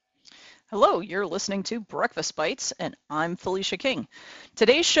Hello, you're listening to Breakfast Bites, and I'm Felicia King.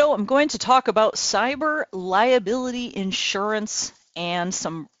 Today's show, I'm going to talk about cyber liability insurance and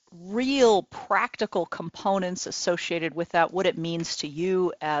some real practical components associated with that, what it means to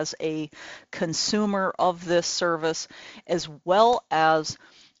you as a consumer of this service, as well as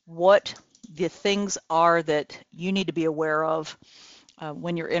what the things are that you need to be aware of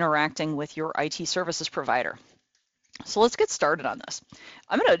when you're interacting with your IT services provider. So let's get started on this.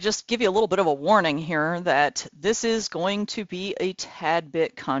 I'm going to just give you a little bit of a warning here that this is going to be a tad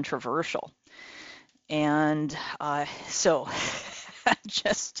bit controversial. And so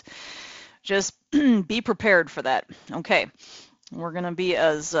just be prepared for that. Okay, we're going to be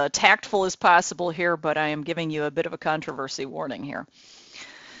as tactful as possible here, but I am giving you a bit of a controversy warning here.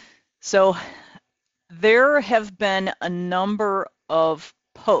 So there have been a number of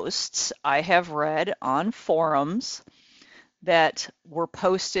posts I have read on forums that were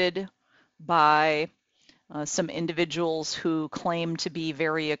posted by some individuals who claim to be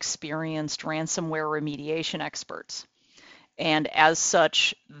very experienced ransomware remediation experts. And as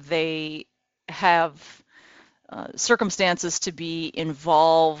such, they have circumstances to be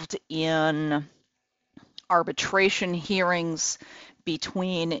involved in arbitration hearings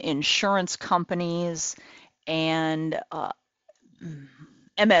between insurance companies and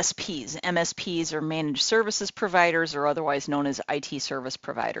MSPs. MSPs are managed services providers, or otherwise known as IT service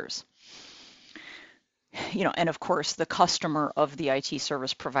providers. And of course, the customer of the IT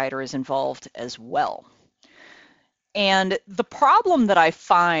service provider is involved as well. And the problem that I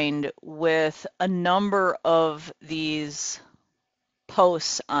find with a number of these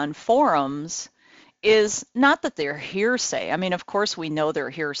posts on forums is not that they're hearsay. I mean, of course, we know they're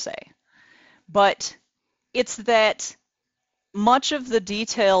hearsay, but it's that much of the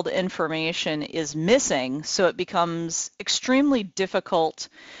detailed information is missing, so it becomes extremely difficult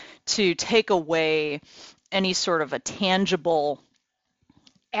to take away any sort of a tangible,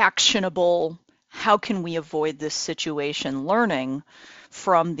 actionable, how can we avoid this situation learning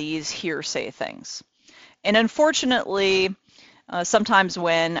from these hearsay things. And unfortunately, sometimes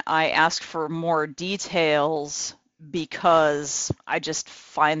when I ask for more details because I just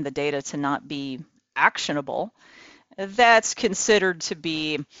find the data to not be actionable, that's considered to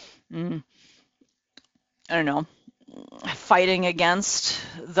be, I don't know, fighting against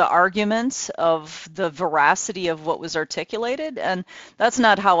the arguments of the veracity of what was articulated, and that's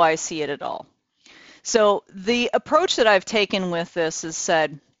not how I see it at all. So the approach that I've taken with this is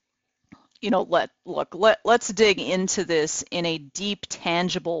said, let's dig into this in a deep,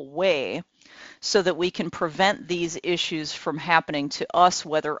 tangible way so that we can prevent these issues from happening to us,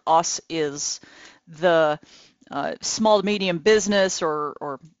 whether us is the small to medium business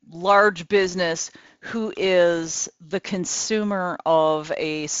or large business who is the consumer of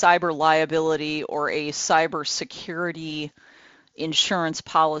a cyber liability or a cybersecurity insurance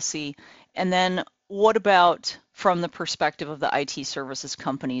policy. And then what about from the perspective of the IT services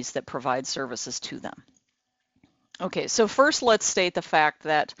companies that provide services to them? Okay, so first let's state the fact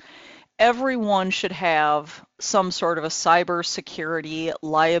that everyone should have some sort of a cybersecurity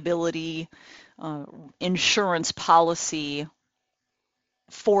liability insurance policy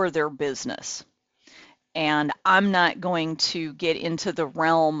for their business. And I'm not going to get into the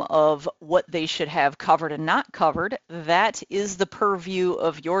realm of what they should have covered and not covered. That is the purview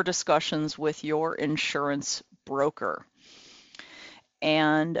of your discussions with your insurance broker.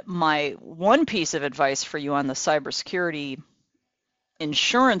 And my one piece of advice for you on the cybersecurity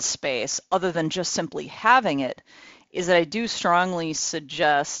insurance space, other than just simply having it, is that I do strongly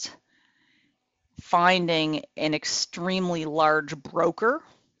suggest finding an extremely large broker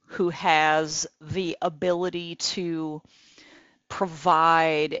who has the ability to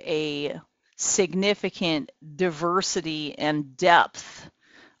provide a significant diversity and depth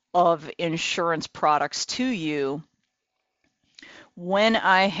of insurance products to you. When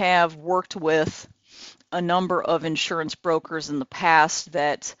I have worked with a number of insurance brokers in the past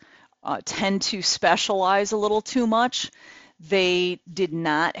that tend to specialize a little too much, they did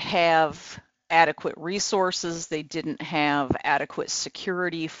not have adequate resources, they didn't have adequate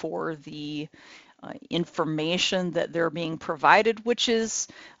security for the information that they're being provided, which is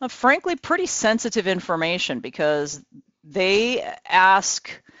frankly pretty sensitive information because they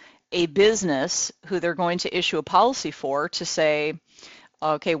ask a business who they're going to issue a policy for to say,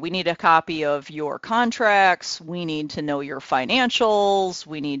 okay, we need a copy of your contracts, we need to know your financials,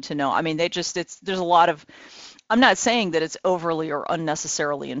 we need to know, I mean, there's a lot of, I'm not saying that it's overly or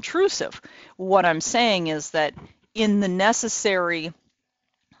unnecessarily intrusive. What I'm saying is that in the necessary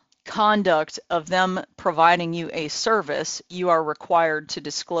conduct of them providing you a service, you are required to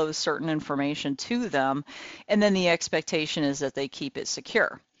disclose certain information to them, and then the expectation is that they keep it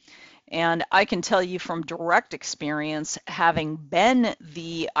secure. And I can tell you from direct experience, having been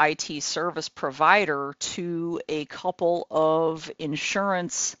the IT service provider to a couple of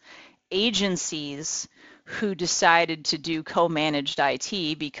insurance agencies who decided to do co-managed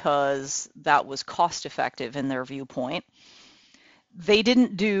IT because that was cost effective in their viewpoint, they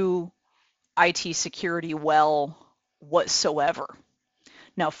didn't do IT security well whatsoever.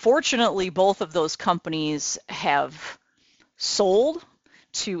 Now, fortunately, both of those companies have sold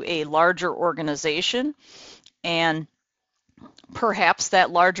to a larger organization, and perhaps that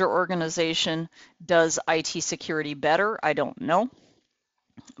larger organization does IT security better. I don't know.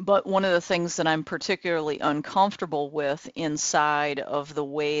 But one of the things that I'm particularly uncomfortable with inside of the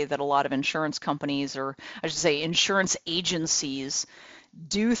way that a lot of insurance companies, or I should say insurance agencies,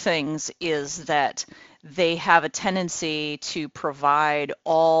 do things is that they have a tendency to provide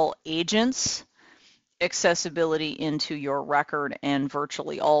all agents accessibility into your record and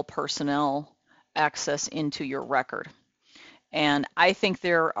virtually all personnel access into your record. And I think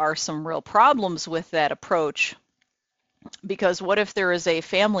there are some real problems with that approach, because what if there is a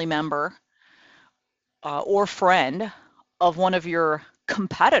family member or friend of one of your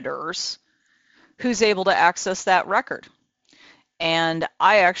competitors who's able to access that record? And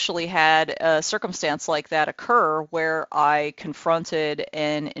I actually had a circumstance like that occur where I confronted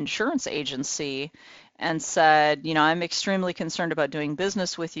an insurance agency and said, you know, I'm extremely concerned about doing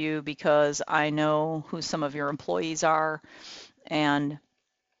business with you because I know who some of your employees are and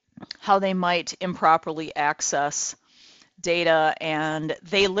how they might improperly access data, and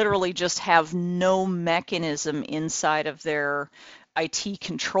they literally just have no mechanism inside of their IT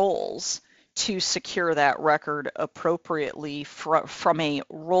controls to secure that record appropriately from a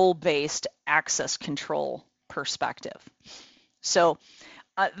role-based access control perspective. So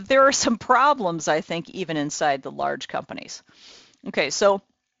there are some problems, I think, even inside the large companies. Okay, so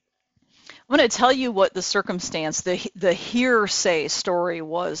I'm going to tell you what the circumstance, the hearsay story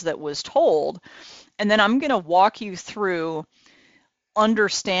was that was told, and then I'm going to walk you through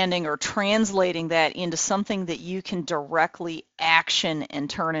understanding or translating that into something that you can directly action and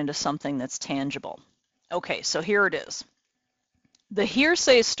turn into something that's tangible. Okay, so here it is. The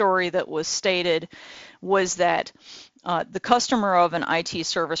hearsay story that was stated was that the customer of an IT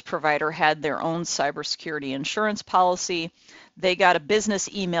service provider had their own cybersecurity insurance policy. They got a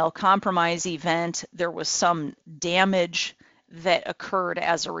business email compromise event. There was some damage that occurred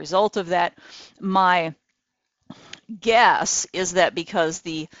as a result of that. My guess is that because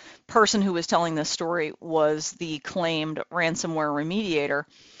the person who was telling this story was the claimed ransomware remediator,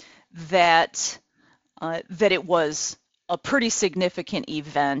 that it was a pretty significant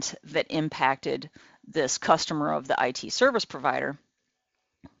event that impacted this customer of the IT service provider,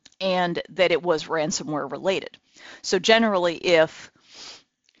 and that it was ransomware related. So generally, if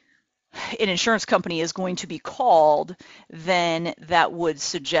an insurance company is going to be called, then that would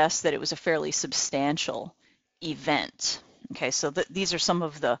suggest that it was a fairly substantial event. Okay, so these are some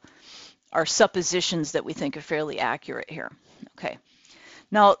of our suppositions that we think are fairly accurate here. Okay,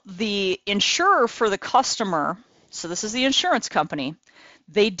 now the insurer for the customer, so this is the insurance company,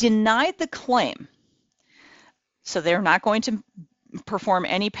 they denied the claim. So they're not going to perform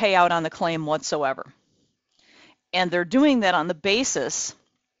any payout on the claim whatsoever. And they're doing that on the basis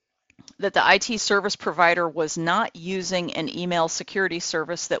that the IT service provider was not using an email security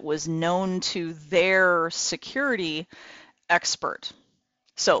service that was known to their security expert.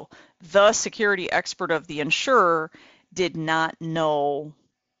 So the security expert of the insurer did not know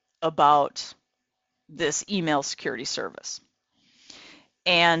about this email security service.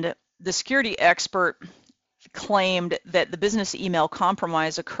 And the security expert claimed that the business email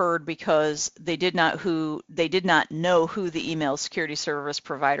compromise occurred because they did not know who the email security service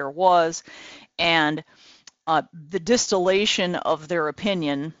provider was, and the distillation of their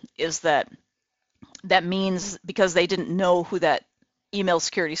opinion is that means because they didn't know who that email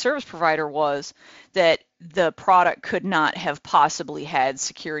security service provider was, that the product could not have possibly had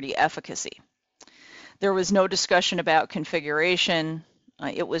security efficacy. There was no discussion about configuration.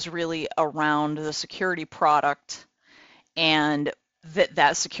 It was really around the security product, and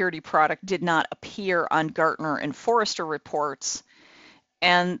that security product did not appear on Gartner and Forrester reports.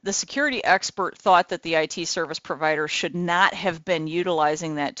 And the security expert thought that the IT service provider should not have been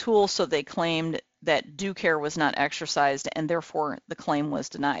utilizing that tool, so they claimed that due care was not exercised, and therefore the claim was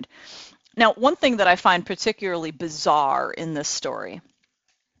denied. Now, one thing that I find particularly bizarre in this story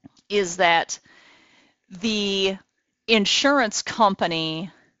is that the insurance company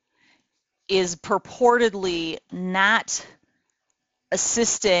is purportedly not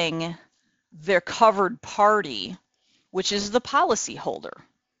assisting their covered party, which is the policyholder,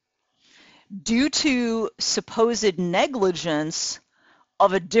 due to supposed negligence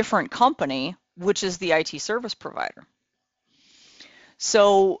of a different company, which is the IT service provider.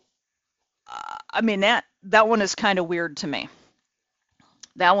 So, I mean, that one is kind of weird to me.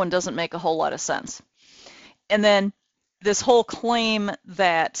 That one doesn't make a whole lot of sense. And then this whole claim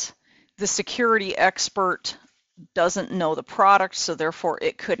that the security expert doesn't know the product, so therefore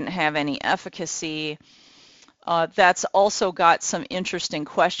it couldn't have any efficacy. That's also got some interesting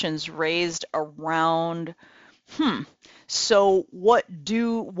questions raised around, so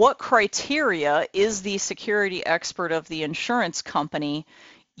what criteria is the security expert of the insurance company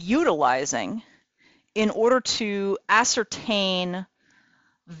utilizing in order to ascertain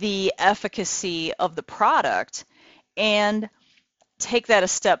the efficacy of the product? And take that a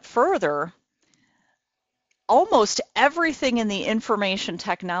step further, almost everything in the information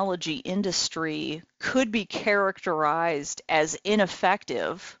technology industry could be characterized as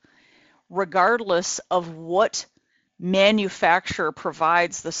ineffective regardless of what manufacturer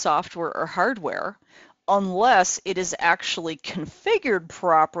provides the software or hardware, unless it is actually configured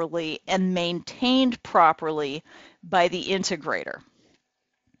properly and maintained properly by the integrator.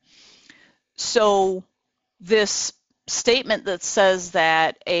 So this statement that says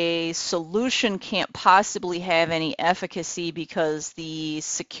that a solution can't possibly have any efficacy because the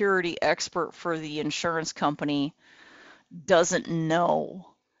security expert for the insurance company doesn't know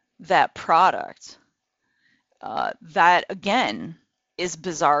that product, that again is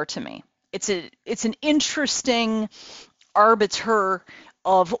bizarre to me. It's an interesting arbiter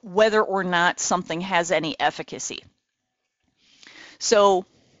of whether or not something has any efficacy. So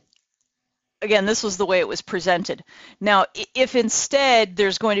again, this was the way it was presented. Now, if instead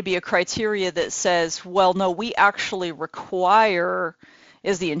there's going to be a criteria that says, well, no, we actually require,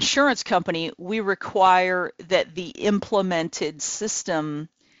 as the insurance company, we require that the implemented system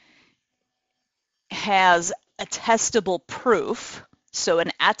has attestable proof, so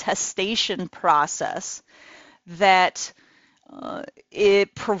an attestation process that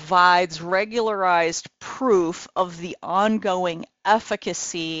it provides regularized proof of the ongoing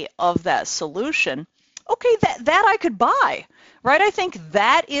efficacy of that solution. Okay, that I could buy, right? I think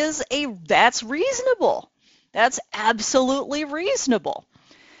that's reasonable. That's absolutely reasonable,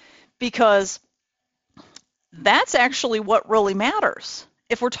 because that's actually what really matters.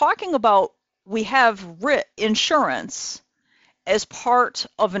 If we're talking about we have insurance as part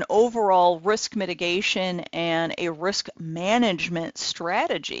of an overall risk mitigation and a risk management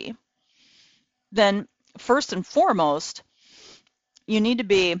strategy, then first and foremost, you need to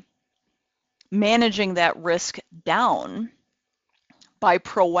be managing that risk down by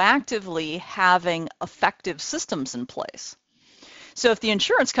proactively having effective systems in place. So if the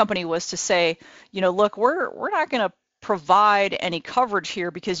insurance company was to say, look, we're not going to provide any coverage here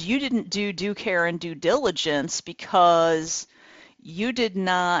because you didn't do due care and due diligence, because you did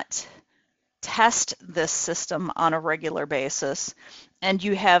not test this system on a regular basis, and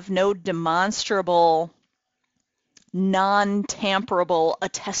you have no demonstrable, non-tamperable,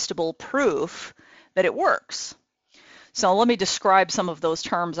 attestable proof that it works. So let me describe some of those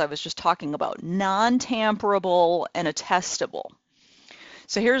terms I was just talking about: non-tamperable and attestable.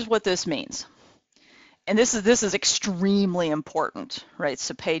 So here's what this means. And this is extremely important, right?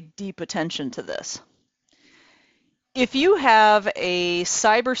 So pay deep attention to this. If you have a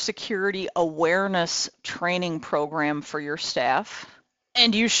cybersecurity awareness training program for your staff,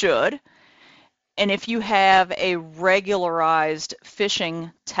 and you should, and if you have a regularized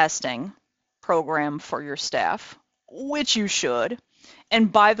phishing testing program for your staff, which you should,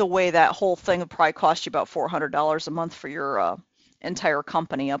 and by the way, that whole thing would probably cost you about $400 a month for your entire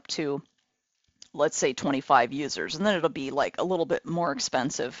company up to, let's say, 25 users, and then it'll be like a little bit more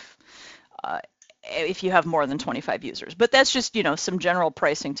expensive if you have more than 25 users. But that's just, some general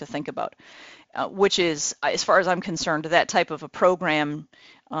pricing to think about, which is, as far as I'm concerned, that type of a program,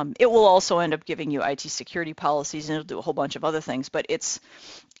 it will also end up giving you IT security policies, and it'll do a whole bunch of other things, but it's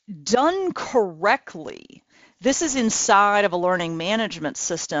done correctly. This is inside of a learning management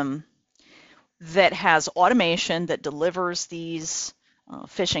system that has automation that delivers these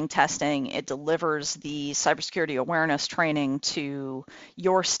phishing testing. It delivers the cybersecurity awareness training to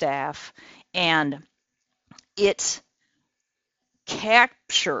your staff, and it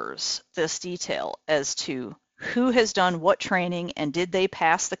captures this detail as to who has done what training and did they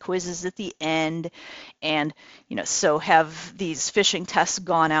pass the quizzes at the end, and so have these phishing tests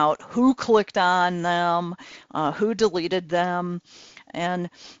gone out, who clicked on them, who deleted them, and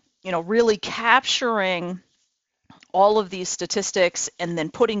really capturing all of these statistics and then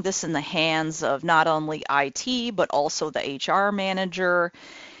putting this in the hands of not only IT, but also the HR manager,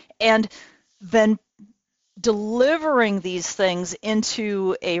 and then delivering these things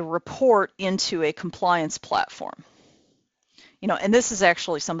into a report into a compliance platform. And this is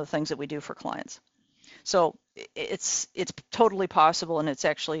actually some of the things that we do for clients. So it's totally possible, and it's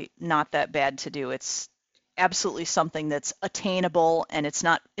actually not that bad to do. It's absolutely something that's attainable, and it's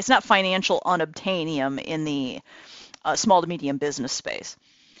not financial unobtainium in the small to medium business space.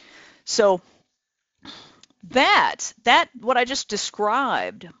 So that what I just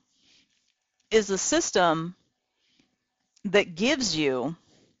described is a system that gives you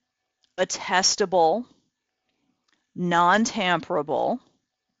a testable, non-tamperable,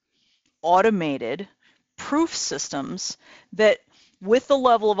 automated proof systems that, with the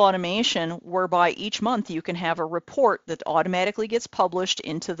level of automation whereby each month you can have a report that automatically gets published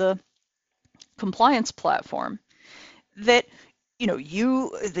into the compliance platform, that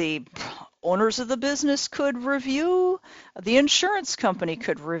the owners of the business could review, the insurance company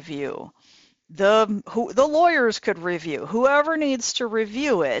could review, the lawyers could review, whoever needs to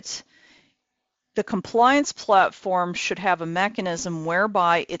review it. The compliance platform should have a mechanism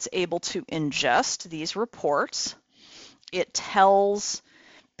whereby it's able to ingest these reports. It tells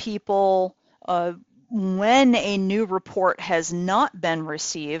people when a new report has not been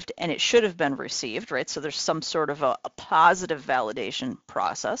received and it should have been received, right? So there's some sort of a positive validation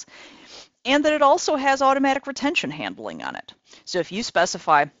process, and that it also has automatic retention handling on it. So if you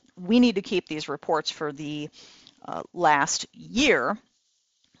specify, we need to keep these reports for the last year,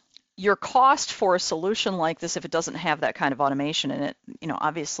 your cost for a solution like this, if it doesn't have that kind of automation in it,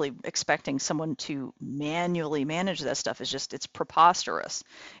 obviously expecting someone to manually manage that stuff is it's preposterous.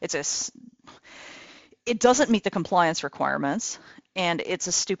 It doesn't meet the compliance requirements, and it's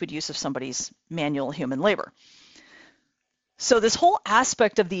a stupid use of somebody's manual human labor. So this whole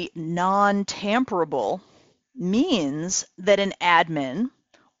aspect of the non-tamperable means that an admin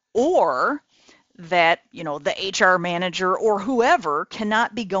or that the HR manager or whoever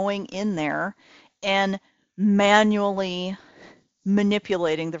cannot be going in there and manually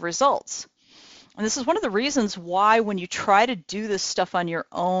manipulating the results. And this is one of the reasons why, when you try to do this stuff on your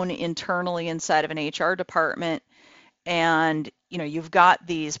own internally inside of an HR department, and you've got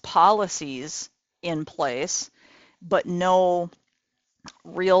these policies in place but no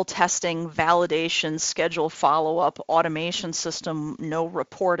real testing, validation, schedule follow-up, automation system, no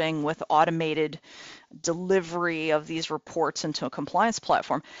reporting with automated delivery of these reports into a compliance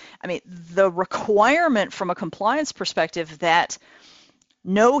platform. I mean, the requirement from a compliance perspective that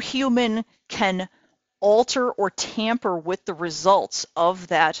no human can alter or tamper with the results of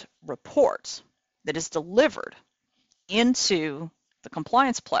that report that is delivered into the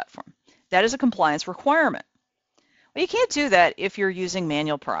compliance platform. That is a compliance requirement. Well, you can't do that if you're using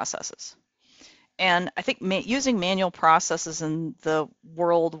manual processes. And I think using manual processes in the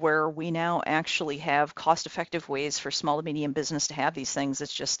world where we now actually have cost-effective ways for small to medium business to have these things,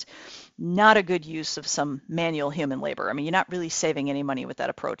 it's just not a good use of some manual human labor. I mean, you're not really saving any money with that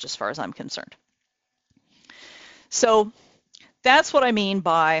approach as far as I'm concerned. So that's what I mean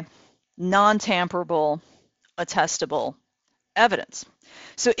by non-tamperable, attestable evidence.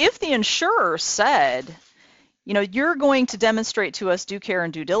 So if the insurer said, you're going to demonstrate to us due care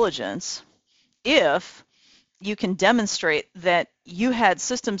and due diligence if you can demonstrate that you had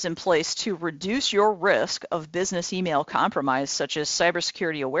systems in place to reduce your risk of business email compromise, such as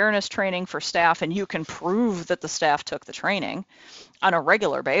cybersecurity awareness training for staff, and you can prove that the staff took the training on a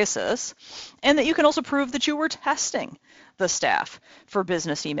regular basis, and that you can also prove that you were testing the staff for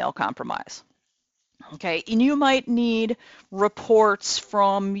business email compromise. Okay, and you might need reports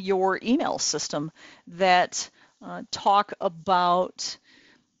from your email system that talk about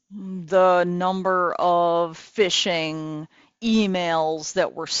the number of phishing emails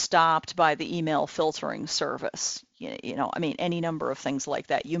that were stopped by the email filtering service. I mean, any number of things like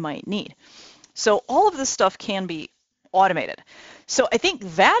that you might need. So all of this stuff can be automated. So I think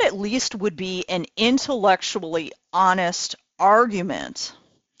that at least would be an intellectually honest argument.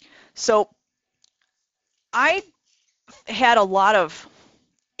 So I had a lot of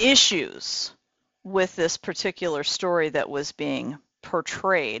issues with this particular story that was being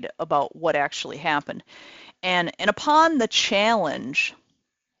portrayed about what actually happened. And upon the challenge,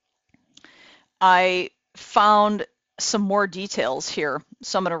 I found some more details here.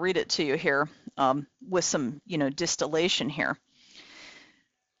 So I'm going to read it to you here with some, distillation here.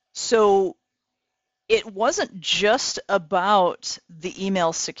 So it wasn't just about the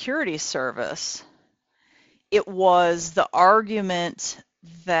email security service. It was the argument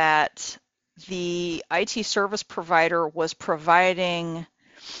that the IT service provider was providing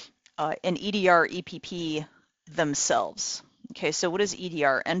an EDR EPP themselves. Okay, so what is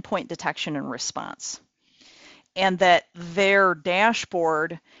EDR? Endpoint detection and response. And that their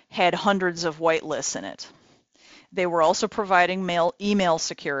dashboard had hundreds of whitelists in it. They were also providing email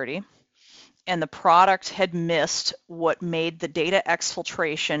security, and the product had missed what made the data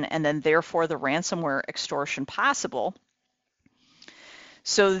exfiltration and then therefore the ransomware extortion possible.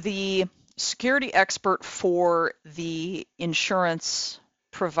 So the security expert for the insurance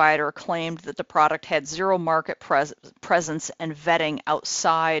provider claimed that the product had zero market presence and vetting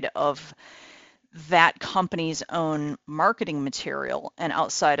outside of that company's own marketing material and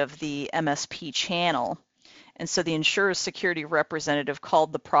outside of the MSP channel. And so the insurer's security representative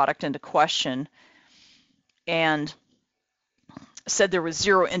called the product into question and said there was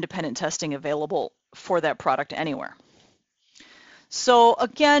zero independent testing available for that product anywhere. So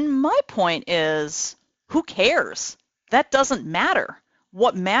again, my point is, who cares? That doesn't matter.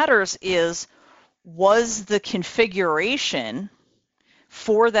 What matters is, was the configuration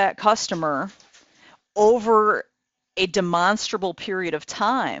for that customer over a demonstrable period of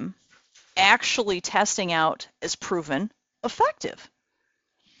time actually testing out as proven effective?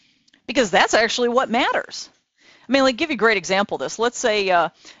 Because that's actually what matters. I mean, like, give you a great example of this. Let's say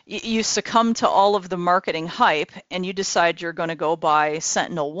you succumb to all of the marketing hype and you decide you're going to go buy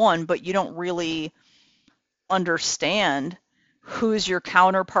Sentinel-1, but you don't really understand who's your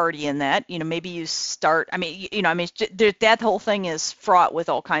counterparty in that. You know, maybe you start, that whole thing is fraught with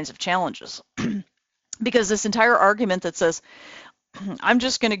all kinds of challenges. Because this entire argument that says, I'm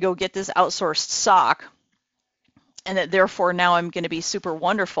just going to go get this outsourced SOC, and that therefore now I'm going to be super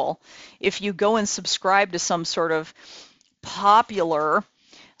wonderful. If you go and subscribe to some sort of popular,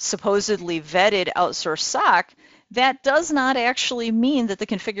 supposedly vetted outsourced SOC, that does not actually mean that the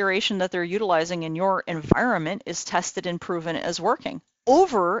configuration that they're utilizing in your environment is tested and proven as working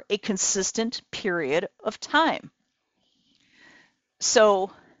over a consistent period of time.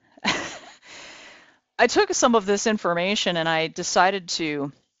 So I took some of this information and I decided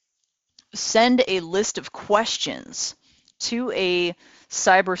to send a list of questions to a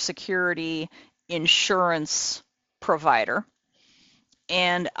cybersecurity insurance provider,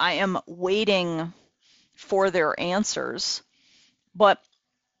 and I am waiting for their answers. But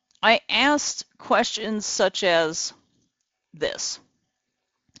I asked questions such as this.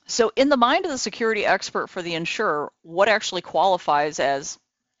 So in the mind of the security expert for the insurer, what actually qualifies as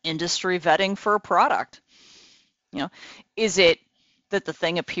industry vetting for a product? You know, is it that the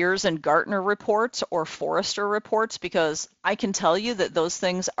thing appears in Gartner reports or Forrester reports? Because I can tell you that those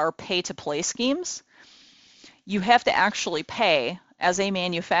things are pay-to-play schemes. You have to actually pay as a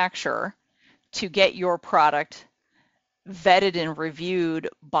manufacturer to get your product vetted and reviewed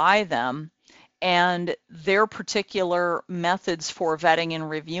by them, and their particular methods for vetting and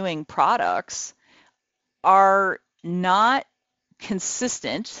reviewing products are not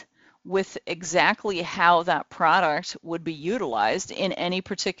consistent with exactly how that product would be utilized in any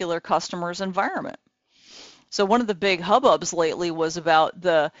particular customer's environment. So one of the big hubbubs lately was about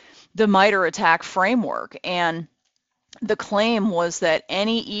the MITRE ATT&CK framework, and the claim was that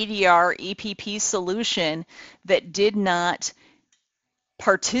any EDR EPP solution that did not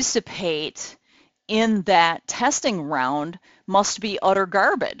participate in that testing round must be utter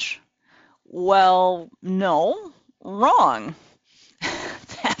garbage. Well, no, wrong.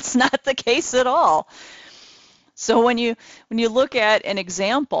 That's not the case at all. So when you look at an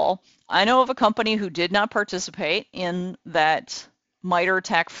example, I know of a company who did not participate in that MITRE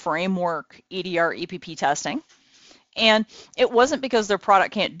ATT&CK framework EDR EPP testing. And it wasn't because their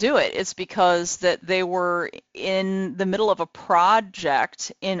product can't do it. It's because that they were in the middle of a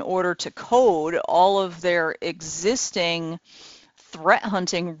project in order to code all of their existing threat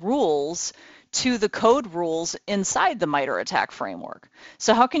hunting rules to the code rules inside the MITRE ATT&CK framework.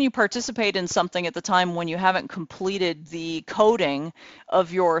 So how can you participate in something at the time when you haven't completed the coding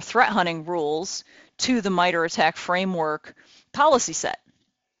of your threat hunting rules to the MITRE ATT&CK framework policy set?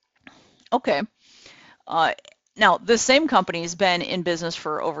 Okay. Now, this same company has been in business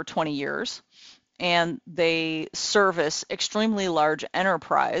for over 20 years, and they service extremely large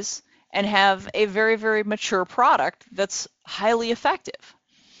enterprise and have a very, very mature product that's highly effective.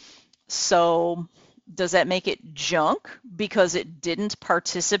 So does that make it junk because it didn't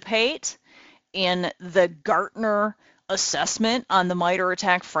participate in the Gartner assessment on the MITRE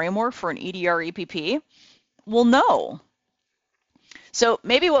ATT&CK framework for an EDR EPP? Well, no. So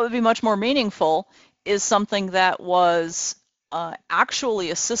maybe what would be much more meaningful is something that was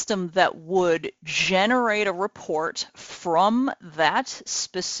actually a system that would generate a report from that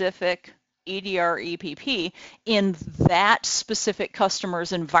specific EDR EPP in that specific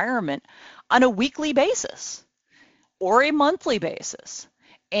customer's environment on a weekly basis or a monthly basis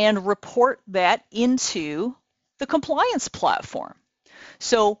and report that into the compliance platform.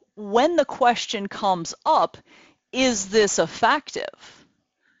 So when the question comes up, is this effective?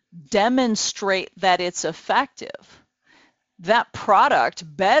 Demonstrate that it's effective. That product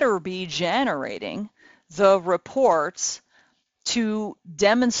better be generating the reports to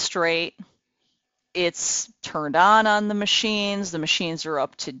demonstrate it's turned on the machines are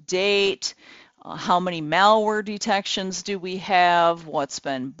up to date, how many malware detections do we have, what's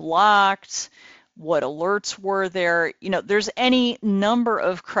been blocked, what alerts were there. You know, there's any number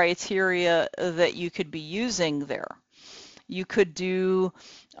of criteria that you could be using there. You could do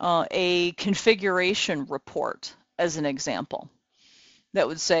a configuration report as an example that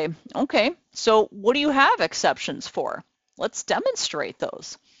would say, okay, so what do you have exceptions for? Let's demonstrate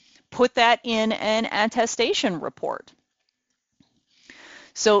those. Put that in an attestation report.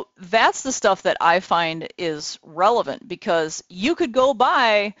 So that's the stuff that I find is relevant, because you could go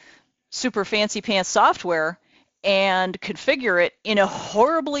buy super fancy pants software and configure it in a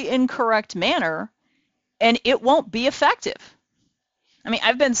horribly incorrect manner, and it won't be effective. I mean,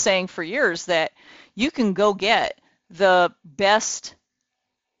 I've been saying for years that you can go get the best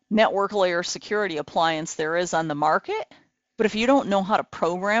network layer security appliance there is on the market, but if you don't know how to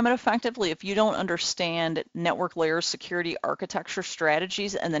program it effectively, if you don't understand network layer security architecture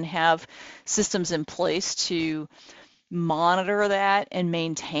strategies and then have systems in place to monitor that and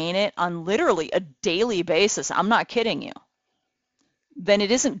maintain it on literally a daily basis, I'm not kidding you, then it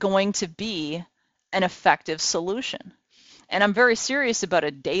isn't going to be an effective solution. And I'm very serious about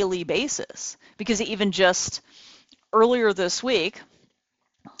a daily basis, because even just earlier this week,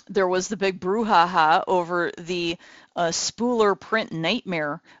 there was the big brouhaha over the spooler print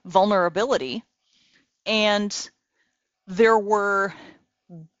nightmare vulnerability. And there were,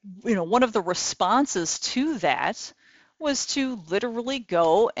 one of the responses to that was to literally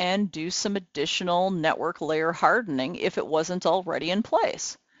go and do some additional network layer hardening if it wasn't already in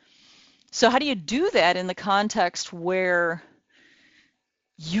place. So how do you do that in the context where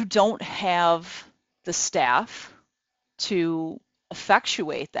you don't have the staff to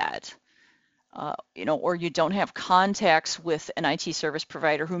effectuate that, or you don't have contacts with an IT service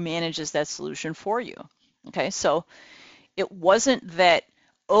provider who manages that solution for you? Okay, so it wasn't that,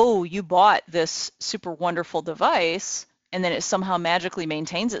 oh, you bought this super wonderful device and then it somehow magically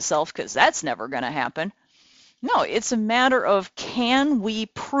maintains itself, because that's never going to happen. No, it's a matter of, can we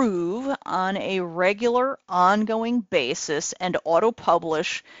prove on a regular, ongoing basis and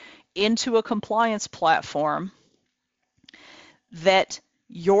auto-publish into a compliance platform that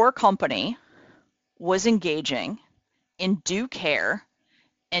your company was engaging in due care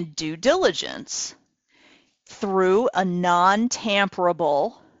and due diligence through a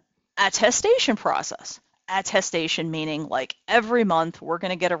non-tamperable attestation process. Attestation meaning, like, every month we're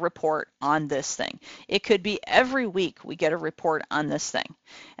going to get a report on this thing. It could be every week we get a report on this thing,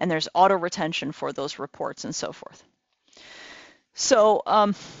 and there's auto retention for those reports and so forth. So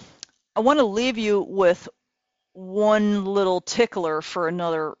I want to leave you with one little tickler for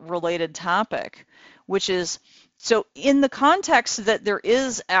another related topic, which is, so in the context that there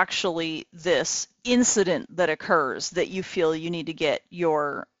is actually this incident that occurs that you feel you need to get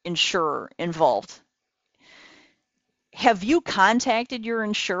your insurer involved, have you contacted your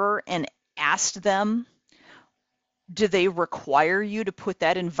insurer and asked them, do they require you to put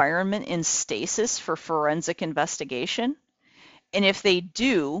that environment in stasis for forensic investigation? And if they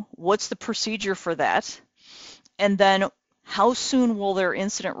do, what's the procedure for that? And then how soon will their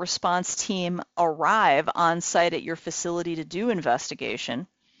incident response team arrive on site at your facility to do investigation?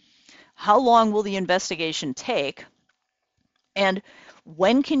 How long will the investigation take? And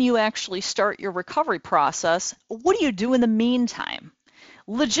when can you actually start your recovery process? What do you do in the meantime?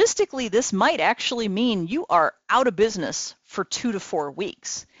 Logistically, this might actually mean you are out of business for 2 to 4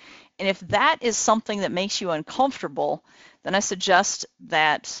 weeks. And if that is something that makes you uncomfortable, then I suggest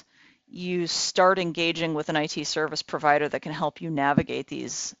that you start engaging with an IT service provider that can help you navigate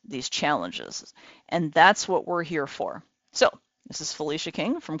these challenges. And that's what we're here for. So this is Felicia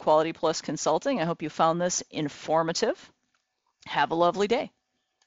King from Quality Plus Consulting. I hope you found this informative. Have a lovely day.